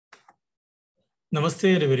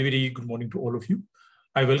Namaste and a very, very good morning to all of you.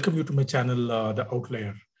 I welcome you to my channel, The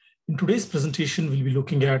Outlier. In today's presentation, we'll be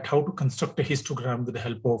looking at how to construct a histogram with the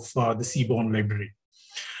help of the seaborn library.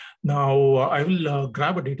 Now, I will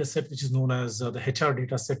grab a data set which is known as the HR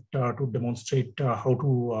data set to demonstrate how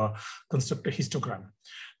to construct a histogram.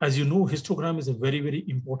 As you know, histogram is a very, very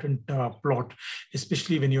important plot,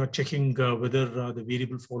 especially when you are checking whether the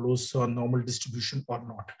variable follows normal distribution or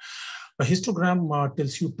not. A histogram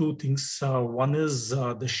tells you two things. One is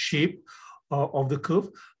the shape of the curve.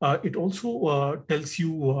 It also tells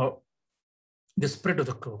you the spread of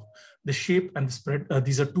the curve. The shape and the spread,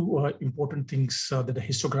 these are two important things that the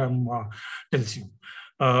histogram tells you.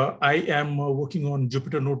 I am working on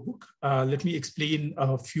Jupyter Notebook. Let me explain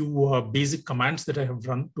a few basic commands that I have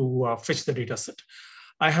run to fetch the data set.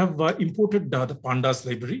 I have imported the pandas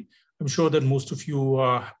library. I'm sure that most of you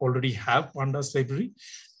already have pandas library.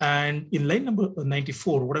 And in line number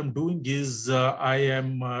 94, what I'm doing is I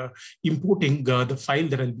am importing the file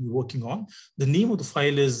that I'll be working on. The name of the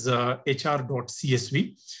file is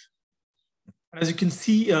hr.csv. As you can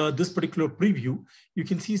see, this particular preview, you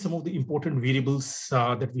can see some of the important variables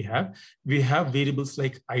that we have. We have variables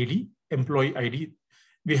like ID, employee ID.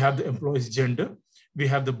 We have the employee's gender. We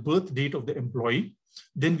have the birth date of the employee.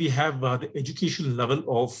 Then we have the education level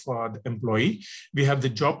of the employee. We have the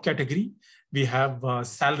job category. We have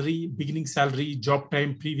salary, beginning salary, job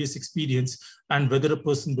time, previous experience, and whether a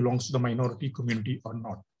person belongs to the minority community or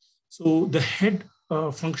not. So the head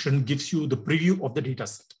function gives you the preview of the data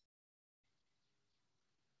set.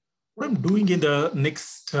 What I'm doing in the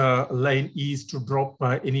next line is to drop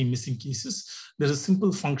any missing cases. There's a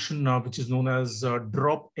simple function which is known as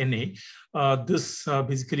drop NA. This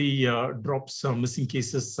basically drops missing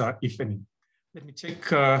cases, if any. Let me check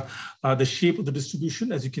the shape of the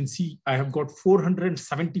distribution. As you can see, I have got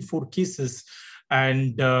 474 cases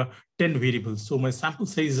and 10 variables. So my sample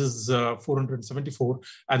size is 474,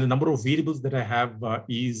 and the number of variables that I have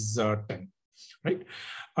is 10, right?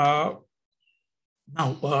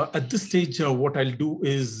 Now, at this stage, what I'll do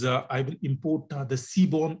is I will import the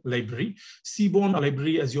seaborn library. Seaborn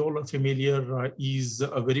library, as you all are familiar, is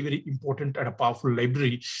a very, very important and a powerful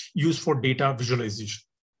library used for data visualization.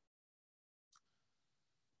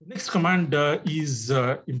 The next command is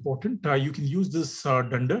important. You can use this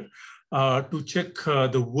dunder to check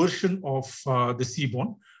the version of the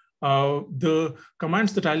seaborn. The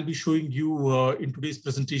commands that I'll be showing you in today's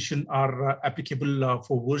presentation are applicable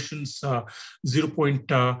for versions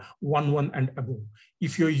 0.11 and above.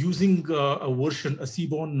 If you're using a version, a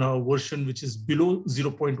seaborn version, which is below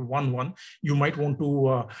 0.11, you might want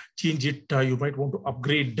to change it. You might want to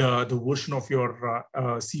upgrade the version of your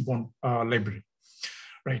seaborn library,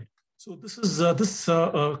 right? So this is this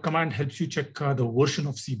command helps you check the version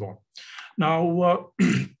of seaborn. Now,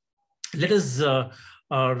 let us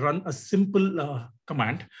run a simple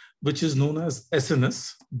command, which is known as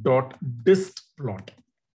sns.distplot.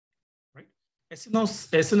 Right?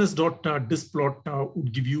 sns.distplot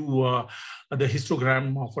would give you the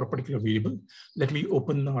histogram for a particular variable. Let me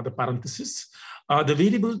open the parenthesis. The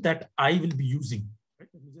variable that I will be using, right?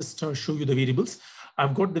 Let me just show you the variables.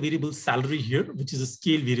 I've got the variable salary here, which is a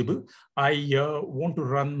scale variable. I want to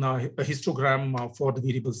run a histogram for the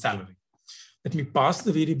variable salary. Let me pass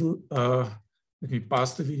the variable. Let me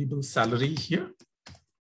pass the variable salary here.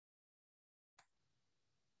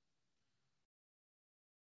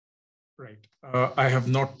 Right. I have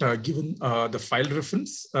not given the file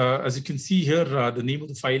reference. As you can see here, the name of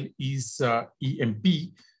the file is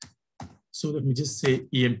EMP. So let me just say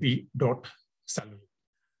emp.salary.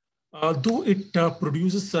 Though it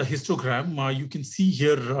produces a histogram, you can see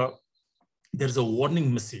here there's a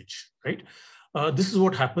warning message, right? This is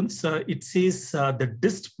what happens. It says the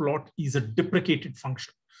dist plot is a deprecated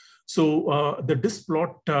function. So the dist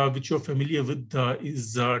plot, which you're familiar with,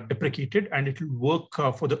 is deprecated, and it will work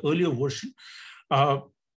for the earlier version. For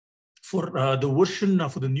the version,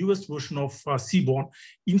 for the newest version of seaborn,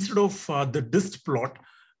 instead of the dist plot,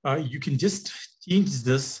 you can just change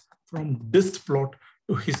this from dist plot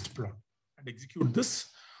to hist plot and execute this.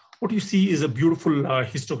 What you see is a beautiful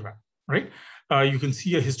histogram, right? You can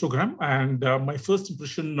see a histogram, and my first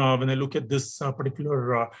impression when I look at this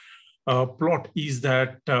particular plot is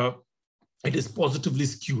that it is positively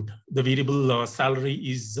skewed. The variable salary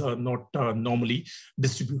is not normally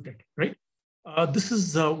distributed, right? This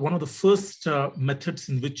is one of the first methods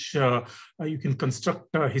in which you can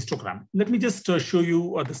construct a histogram. Let me just show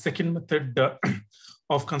you the second method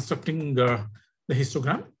of constructing the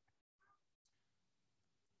histogram.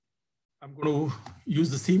 I'm going to use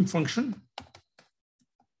the same function,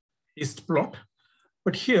 hist plot.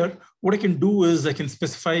 But here, what I can do is I can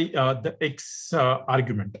specify the X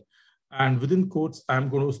argument. And within quotes, I'm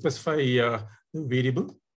going to specify the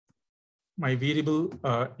variable. My variable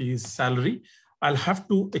is salary. I'll have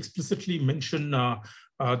to explicitly mention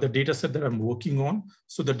the data set that I'm working on.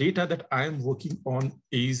 So the data that I am working on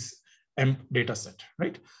is emp data set,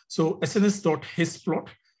 right? So sns.histplot,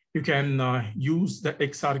 you can use the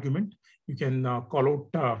X argument. You can call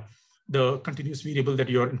out the continuous variable that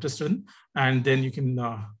you're interested in, and then you can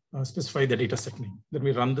specify the data set name. Let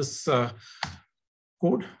me run this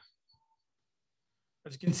code.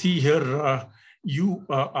 As you can see here, you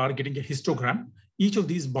are getting a histogram. Each of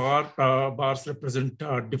these bars represent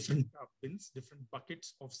different bins, different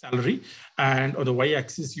buckets of salary. And on the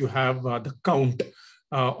y-axis, you have the count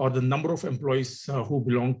or the number of employees who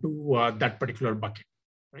belong to that particular bucket,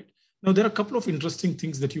 right? Now, there are a couple of interesting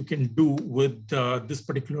things that you can do with this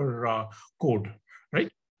particular code, right?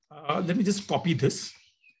 Let me just copy this,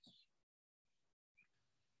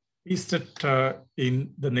 paste it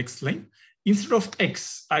in the next line. Instead of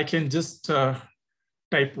X, I can just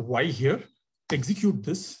type Y here, execute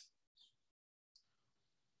this.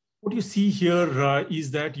 What you see here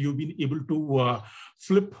is that you've been able to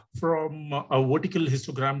flip from a vertical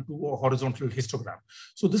histogram to a horizontal histogram.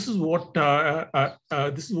 So this is what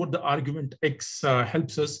the argument X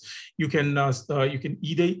helps us. You can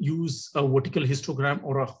either use a vertical histogram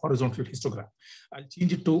or a horizontal histogram. I'll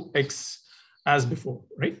change it to X as before,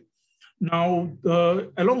 right? Now,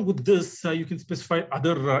 along with this, you can specify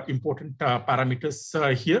other important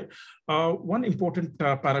parameters here. One important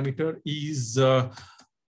parameter is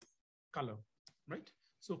color, right?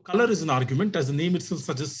 So color is an argument. As the name itself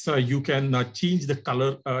suggests, you can change the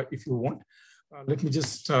color if you want. Let me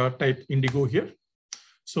just type indigo here.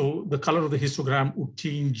 So the color of the histogram would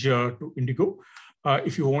change to indigo.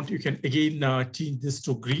 If you want, you can again change this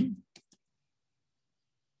to green.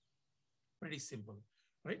 Very simple,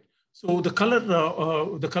 right? So the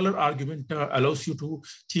color argument allows you to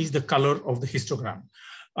change the color of the histogram.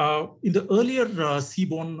 In the earlier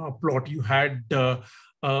seaborn plot, you had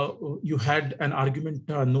an argument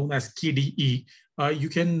known as KDE. You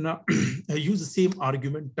can use the same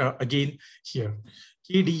argument again here.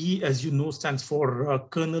 KDE, as you know, stands for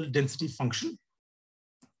kernel density function.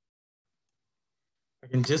 I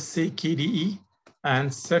can just say KDE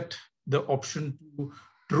and set the option to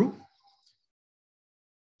true.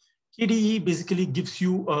 KDE basically gives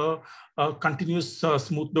you a continuous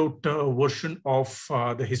smoothed out version of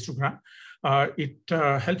the histogram. It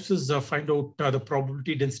helps us find out the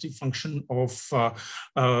probability density function of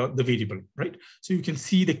the variable, right? So you can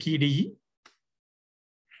see the KDE,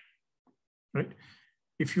 right?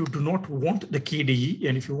 If you do not want the KDE,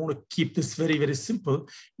 and if you want to keep this very, very simple,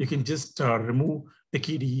 you can just remove the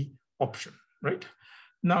KDE option, right?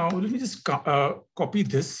 Now, let me just copy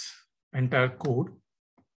this entire code,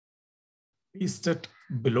 paste it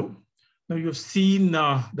below. Now you've seen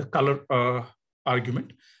the color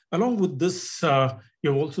argument. Along with this,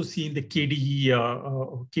 you've also seen the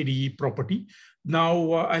KDE property. Now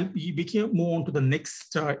we can move on to the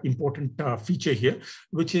next important feature here,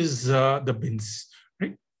 which is the bins.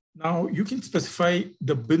 Right? Now you can specify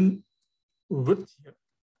the bin width here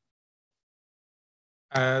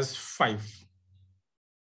as 5.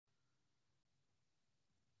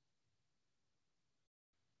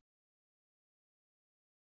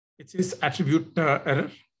 It says attribute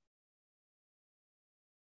error.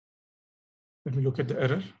 Let me look at the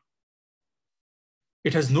error.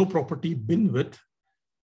 It has no property bin width.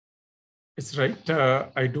 It's right.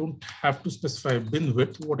 I don't have to specify bin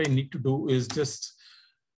width. What I need to do is just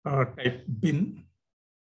type bin.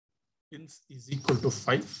 Bins is equal to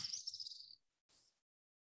 5.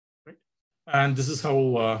 Right? And this is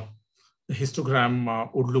how the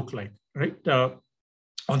histogram would look like, right?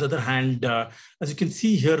 On the other hand, as you can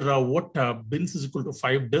see here, what bins is equal to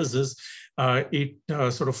 5 does is it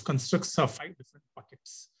sort of constructs 5 different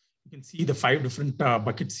buckets. You can see the 5 different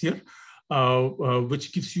buckets here,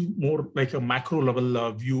 which gives you more like a macro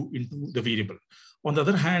level view into the variable. On the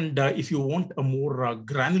other hand, if you want a more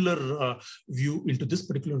granular view into this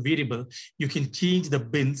particular variable, you can change the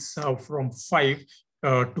bins from 5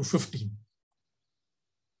 to 15.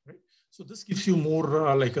 Right? So this gives you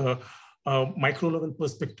more like a micro level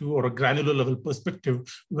perspective or a granular level perspective,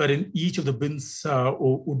 wherein each of the bins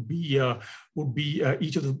would be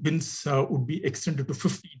extended to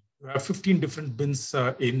 15. You have 15 different bins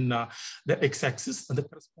in the x-axis, and the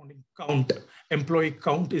corresponding count, employee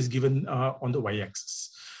count, is given on the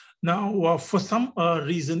y-axis. Now, for some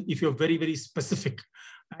reason, if you're very, very specific,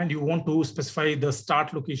 and you want to specify the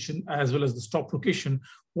start location as well as the stop location,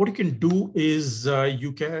 what you can do is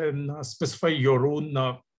you can specify your own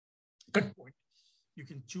cut point. You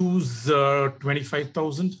can choose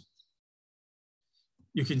 25,000.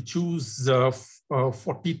 You can choose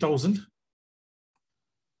 40,000.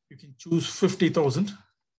 You can choose 50,000.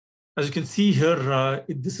 As you can see here,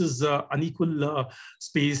 this is unequal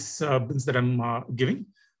space bins that I'm giving.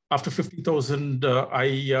 After 50,000,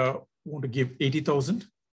 I want to give 80,000.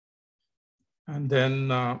 And then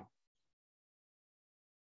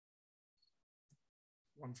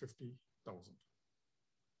 150,000.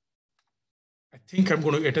 I think I'm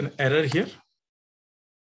going to get an error here.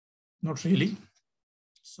 Not really.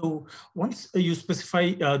 So once you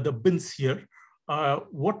specify the bins here,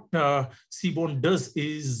 what seaborn does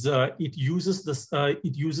is it uses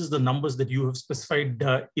the numbers that you have specified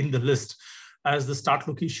in the list as the start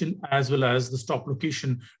location as well as the stop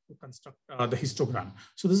location to construct the histogram.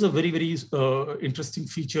 So this is a very, very interesting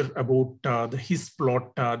feature about the hist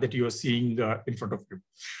plot that you are seeing in front of you.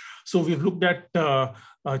 So we've looked at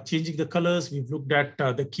changing the colors. We've looked at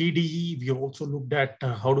the KDE. We have also looked at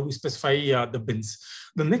how do we specify the bins.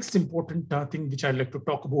 The next important thing which I'd like to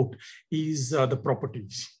talk about is the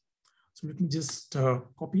properties. So let me just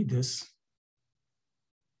copy this.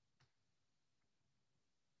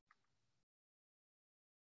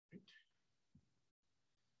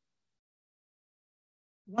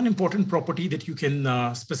 One important property that you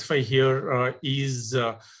can specify here is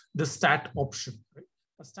the stat option. Right?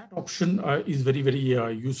 A stat option is very,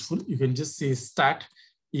 very useful. You can just say stat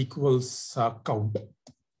equals count.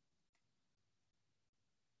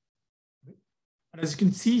 And as you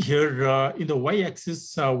can see here in the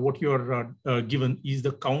y-axis, what you're given is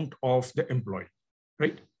the count of the employee,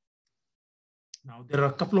 right? Now, there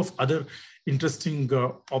are a couple of other interesting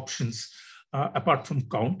options apart from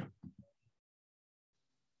count.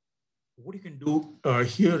 What you can do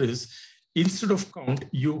here is, instead of count,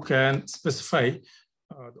 you can specify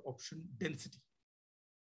the option density,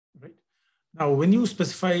 right? Now, when you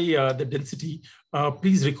specify the density,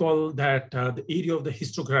 please recall that the area of the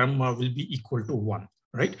histogram will be equal to 1,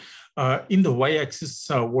 right? In the y-axis,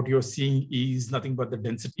 what you're seeing is nothing but the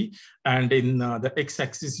density. And in the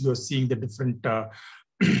x-axis, you're seeing the different,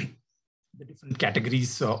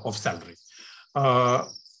 categories of salary.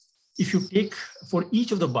 If you take, for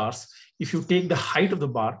each of the bars, if you take the height of the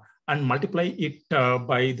bar and multiply it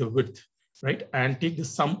by the width, right, and take the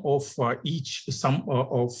sum of the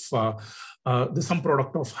sum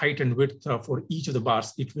product of height and width for each of the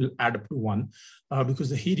bars, it will add up to 1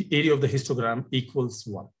 because the area of the histogram equals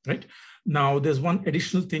 1, right? Now, there's one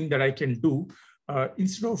additional thing that I can do.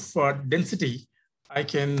 Instead of density, I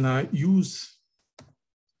can use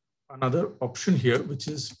another option here, which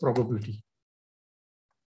is probability.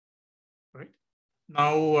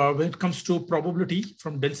 Now, when it comes to probability,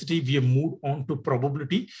 from density, we have moved on to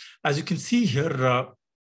probability. As you can see here,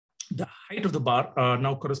 the height of the bar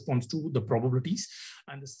now corresponds to the probabilities,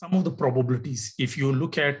 and the sum of the probabilities, if you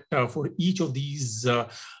look at for each of these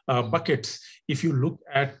buckets, if you look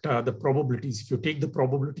at the probabilities, if you take the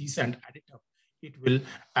probabilities and add it up, it will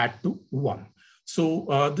add to 1. So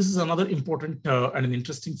this is another important and an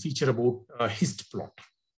interesting feature about hist plot.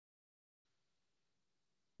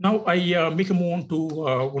 Now I make a move on to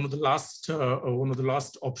one of the last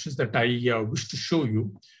options that I wish to show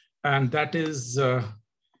you, and that is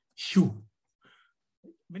hue.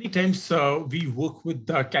 Many times we work with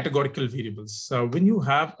categorical variables. When you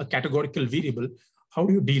have a categorical variable, how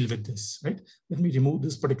do you deal with this, right? Let me remove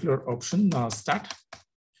this particular option, stat,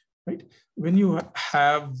 right? When you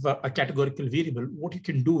have a categorical variable, what you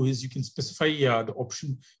can do is you can specify the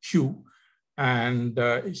option hue, and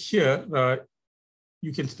here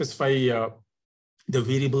you can specify the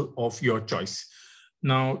variable of your choice.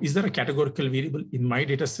 Now, is there a categorical variable in my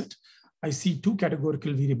data set? I see 2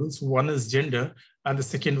 categorical variables. One is gender, and the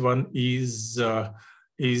second one is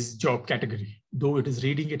job category. Though it is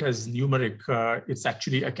reading it as numeric, it's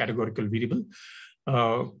actually a categorical variable.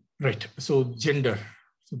 Right, so gender.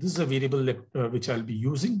 So this is a variable that, which I'll be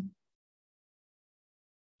using.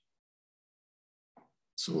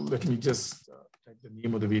 So let me just type the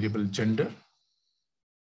name of the variable gender.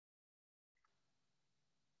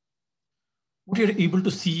 What you're able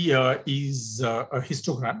to see is a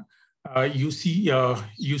histogram. You see 2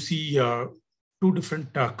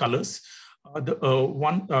 different colors. The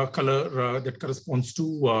one color that corresponds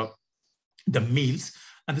to the males,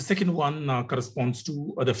 and the second one corresponds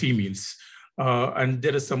to the females. and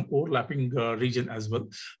there is some overlapping region as well.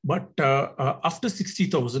 But after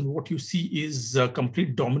 60,000, what you see is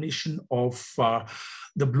complete domination of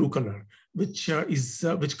the blue color, which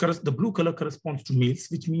the blue color corresponds to males,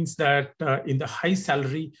 which means that in the high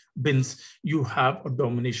salary bins, you have a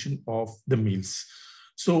domination of the males.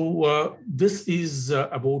 So this is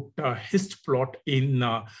about hist plot in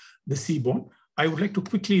the seaborn. I would like to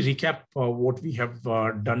quickly recap what we have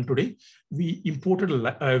done today. We imported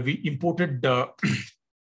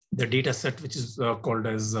the data set, which is called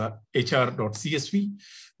as hr.csv.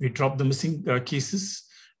 We dropped the missing cases.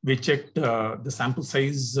 We checked the sample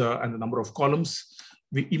size and the number of columns.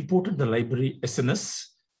 We imported the library SNS,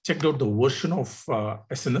 checked out the version of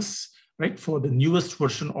SNS, right? For the newest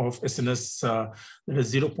version of SNS, that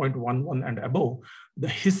is 0.11 and above, the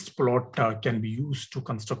hist plot can be used to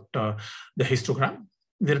construct the histogram.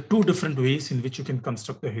 There are two different ways in which you can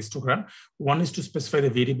construct the histogram. One is to specify the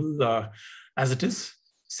variable as it is.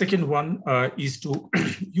 Second one is to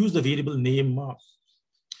use the variable name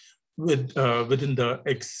within the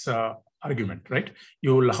X argument, right?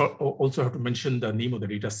 You will also have to mention the name of the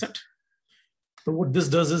data set. So what this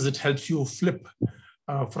does is it helps you flip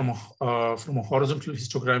from a horizontal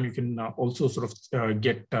histogram. You can also sort of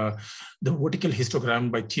get the vertical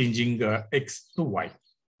histogram by changing X to Y.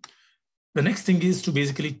 The next thing is to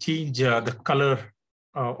basically change the color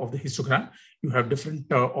of the histogram. You have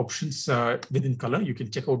different options within color. You can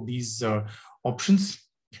check out these options.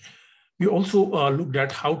 We also looked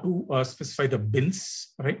at how to specify the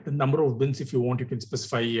bins, right? The number of bins, if you want, you can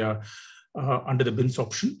specify under the bins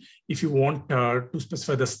option. If you want to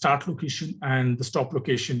specify the start location and the stop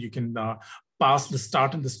location, you can pass the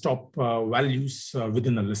start and the stop values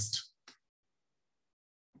within a list.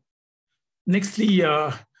 Nextly,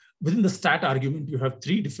 within the stat argument, you have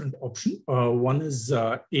three different options. One is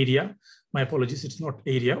area. My apologies, it's not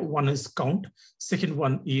area. One is count. Second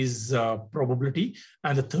one is probability.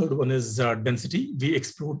 And the third one is density. We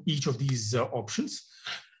explored each of these options.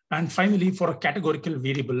 And finally, for a categorical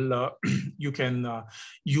variable, you can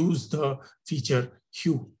use the feature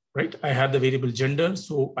hue, right? I had the variable gender,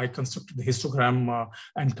 so I constructed the histogram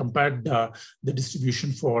and compared the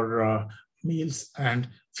distribution for males and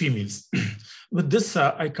females. With this,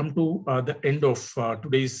 I come to the end of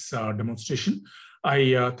today's demonstration.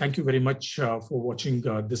 I thank you very much for watching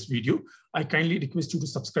this video. I kindly request you to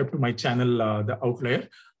subscribe to my channel, The Outlier.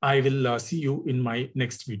 I will see you in my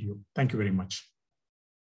next video. Thank you very much.